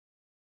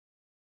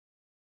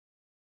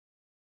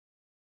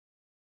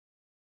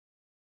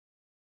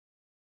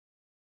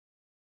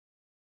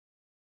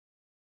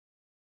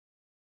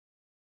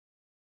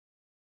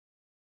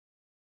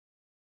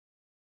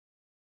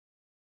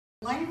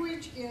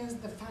Language is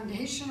the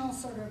foundational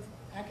sort of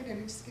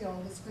academic skill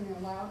that's going to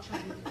allow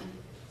children to be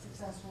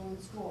successful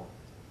in school.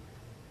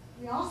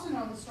 We also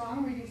know that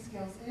strong reading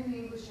skills in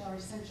English are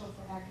essential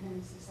for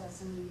academic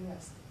success in the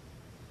U.S.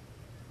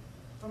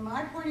 From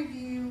my point of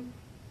view,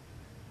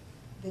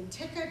 the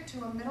ticket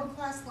to a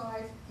middle-class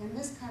life in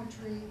this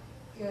country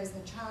is the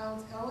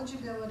child's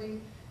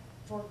eligibility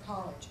for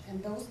college.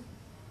 And those,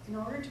 in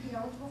order to be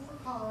eligible for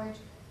college,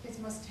 kids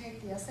must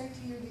take the SAT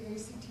or the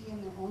ACT,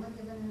 and they're only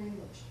given in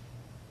English.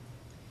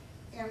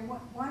 And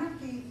one of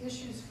the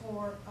issues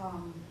for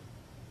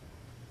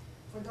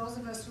those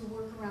of us who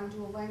work around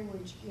dual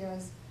language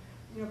is,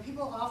 you know,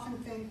 people often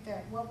think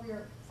that what we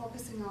are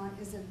focusing on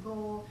is a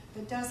goal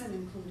that doesn't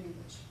include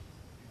English.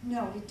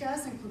 No, it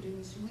does include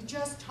English. We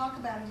just talk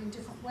about it in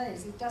different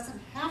ways. It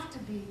doesn't have to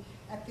be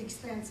at the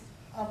expense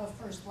of a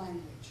first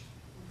language,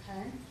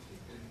 okay?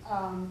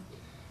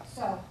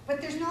 But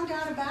there's no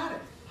doubt about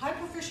it. High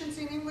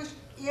proficiency in English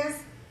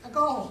is a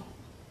goal.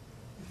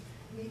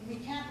 We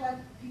can't let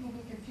people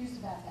be confused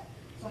about that.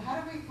 So how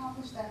do we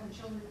accomplish that when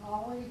children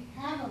already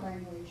have a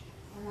language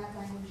and that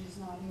language is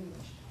not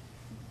English?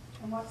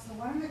 And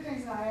one of the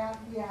things that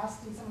we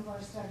asked in some of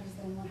our studies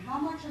then, how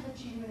much of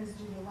achievement is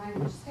due to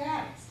language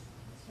status?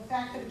 The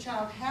fact that a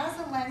child has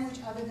a language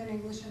other than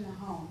English in the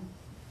home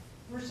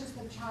versus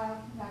the child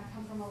who might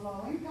come from a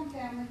low-income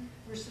family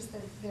versus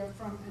that they're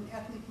from an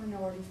ethnic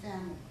minority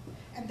family.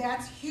 And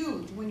that's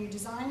huge. When you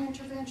design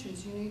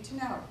interventions, you need to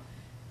know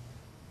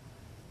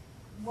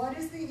what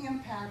is the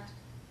impact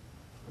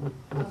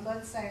of,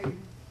 let's say,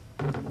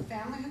 a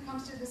family who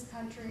comes to this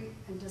country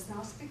and does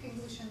not speak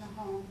English in the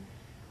home,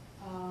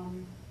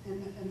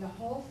 and the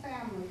whole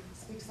family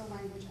speaks a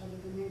language other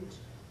than English.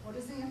 What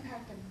is the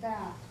impact of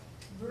that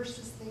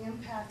versus the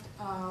impact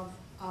of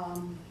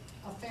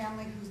a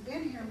family who's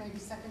been here, maybe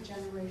second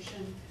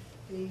generation,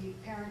 the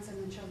parents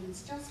and the children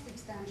still speak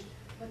Spanish,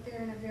 but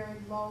they're in a very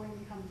low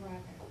income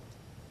bracket.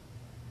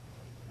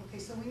 Okay,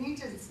 so we need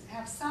to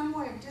have some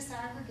way of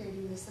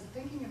disaggregating this, of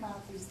thinking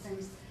about these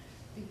things,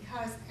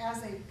 because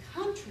as a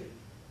country,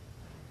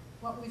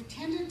 what we've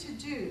tended to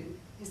do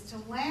is to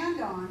land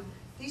on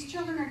these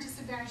children are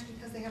disadvantaged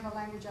because they have a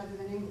language other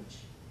than English.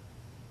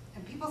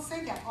 And people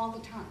say that all the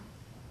time.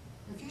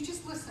 If you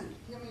just listen,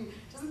 I mean,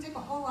 it doesn't take a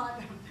whole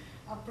lot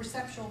of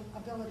perceptual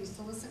abilities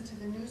to listen to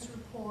the news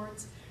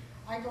reports.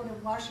 I go to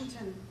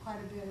Washington quite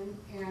a bit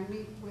and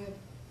meet with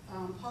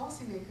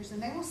policymakers,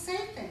 and they will say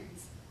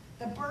things.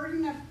 The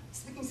burden of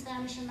speaking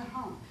Spanish in the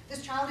home.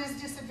 This child is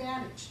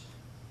disadvantaged,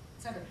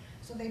 etc.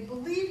 So they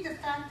believe the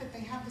fact that they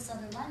have this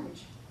other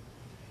language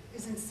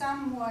is in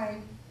some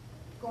way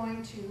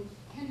going to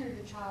hinder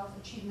the child's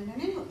achievement in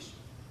English.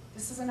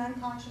 This is an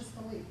unconscious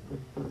belief.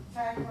 Or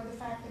the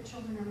fact that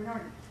children are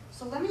minority.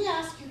 So let me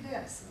ask you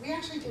this. We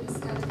actually did a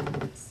study on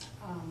this,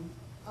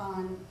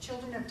 on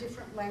children of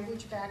different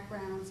language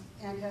backgrounds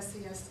and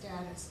SES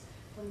status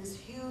from this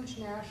huge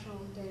national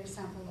data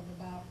sample of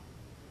about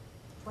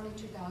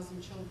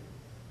 22,000 children.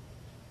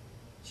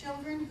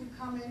 Children who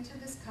come into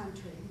this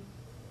country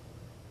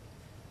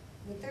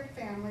with their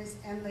families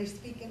and they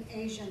speak an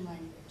Asian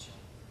language,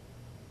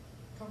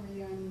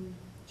 Korean,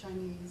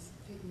 Chinese,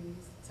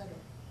 Vietnamese, etc.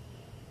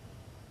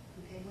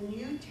 Okay, when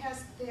you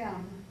test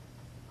them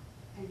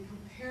and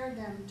compare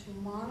them to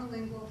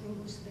monolingual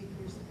English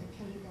speakers at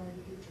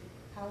kindergarten entry,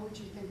 how would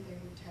you think they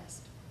would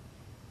test?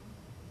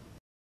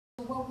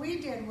 So what we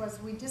did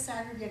was we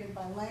disaggregated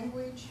by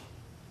language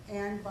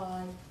and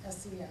by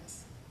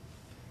SES.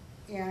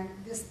 And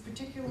this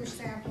particular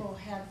sample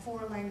had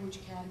 4 language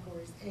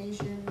categories: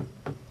 Asian,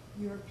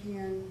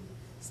 European,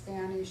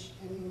 Spanish,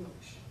 and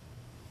English.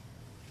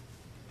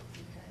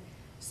 Okay.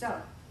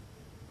 So,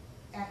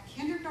 at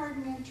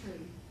kindergarten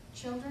entry,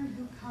 children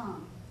who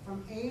come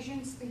from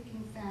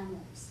Asian-speaking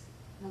families,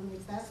 in other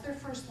words, that's their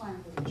first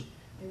language,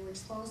 they were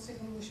exposed to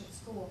English at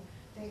school,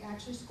 they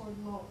actually scored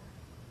lower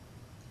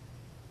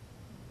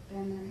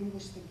than their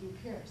English-speaking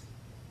peers.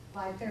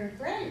 By 3rd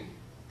grade,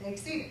 they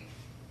exceeded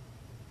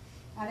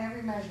on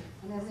every measure,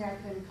 on every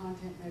academic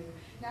content measure.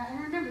 Now, and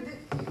remember,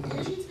 the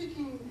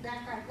Asian-speaking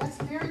background, that's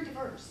very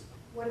diverse.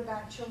 What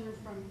about children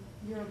from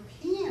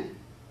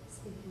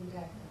European-speaking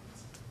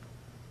backgrounds?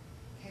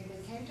 Okay,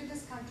 they came to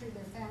this country,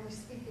 their families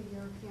speak a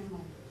European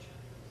language.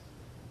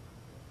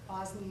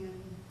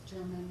 Bosnian,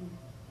 German,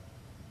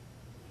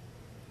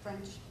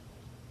 French,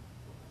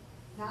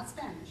 not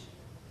Spanish.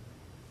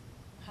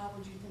 How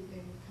would you think they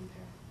would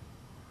compare?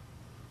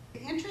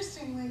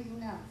 Interestingly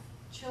enough,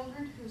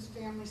 children whose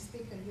families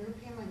speak a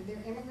European language,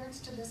 they're immigrants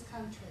to this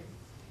country,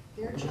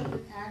 their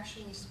children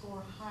actually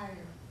score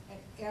higher at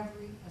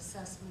every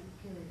assessment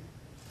period.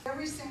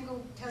 Every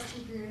single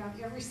testing period on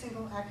every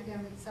single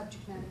academic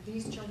subject matter,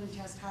 these children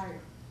test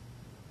higher.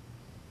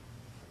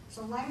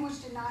 So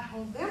language did not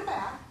hold them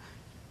back.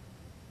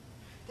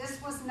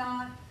 This was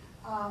not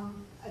a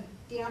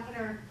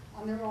dampener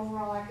on their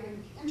overall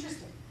academic interest,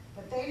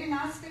 but they did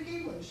not speak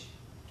English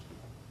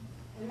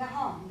in the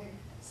home.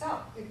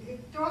 So it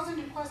throws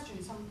into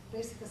question some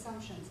basic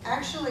assumptions.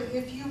 Actually,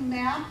 if you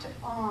mapped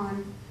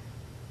on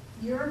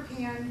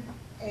European,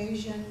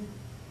 Asian,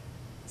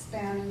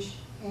 Spanish,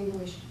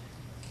 English.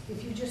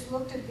 If you just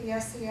looked at the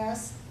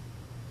SES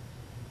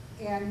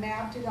and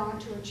mapped it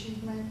onto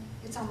achievement,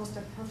 it's almost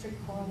a perfect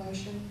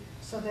correlation.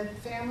 So that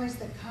families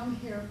that come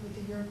here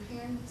with a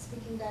European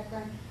speaking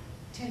background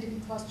tend to be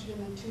clustered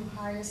in the 2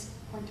 highest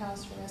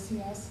quintiles for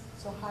SES,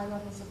 so high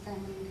levels of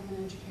family income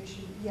and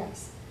education.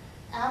 Yes,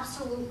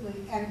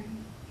 absolutely.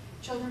 And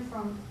children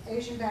from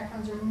Asian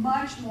backgrounds are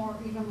much more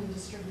evenly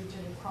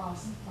distributed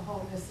across the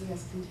whole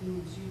SES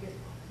continuum, so you get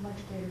much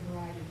greater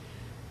variety.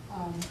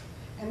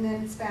 And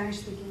then Spanish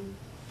speaking,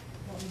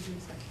 what would you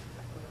say?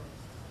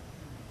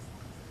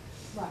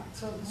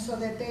 Right, so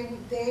that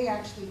they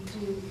actually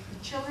do, the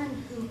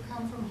children who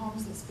come from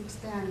homes that speak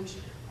Spanish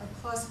are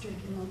clustered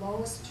in the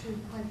lowest 2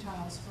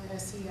 quintiles for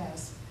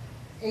SES,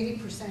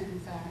 80% in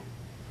fact,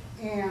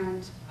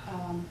 and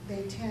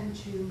they tend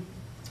to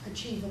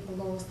achieve at the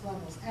lowest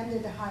levels, and they're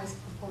the highest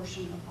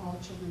proportion of all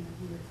children that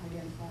we would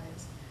identify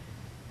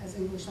as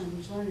English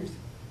language learners.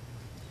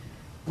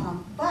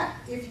 But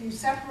if you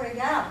separate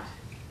out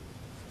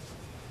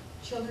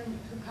children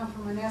who come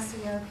from an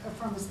SES, or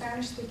from a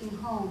Spanish-speaking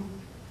home,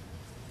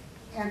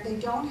 and they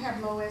don't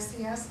have low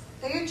SES,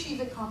 they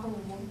achieve at comparable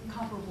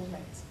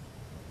rates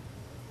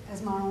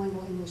as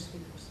monolingual English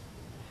speakers.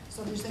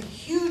 So there's a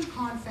huge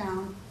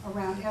confound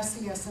around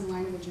SES and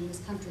language in this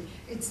country.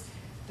 It's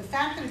the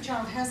fact that a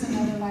child has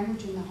another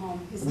language in the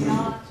home is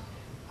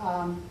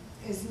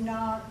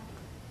not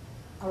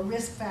a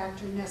risk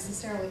factor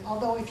necessarily.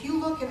 Although if you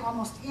look at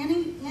almost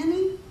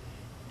any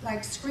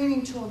like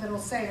screening tool that will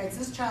say, is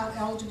this child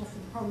eligible for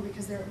the program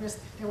because they're at risk,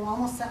 they will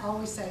almost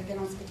always say they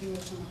don't speak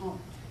English in the home.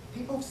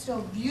 People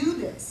still view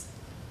this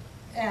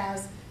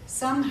as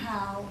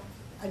somehow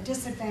a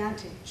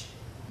disadvantage.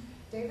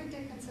 David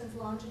Dickinson's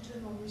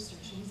longitudinal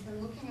research, and he's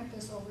been looking at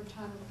this over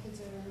time with kids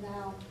that are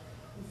now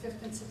in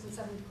 5th and 6th and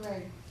 7th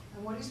grade.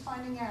 And what he's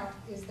finding out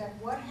is that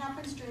what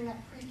happens during that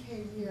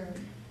pre-K year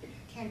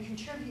can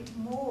contribute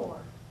more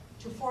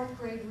to 4th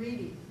grade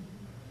reading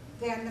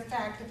than the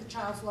fact that the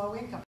child's low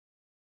income.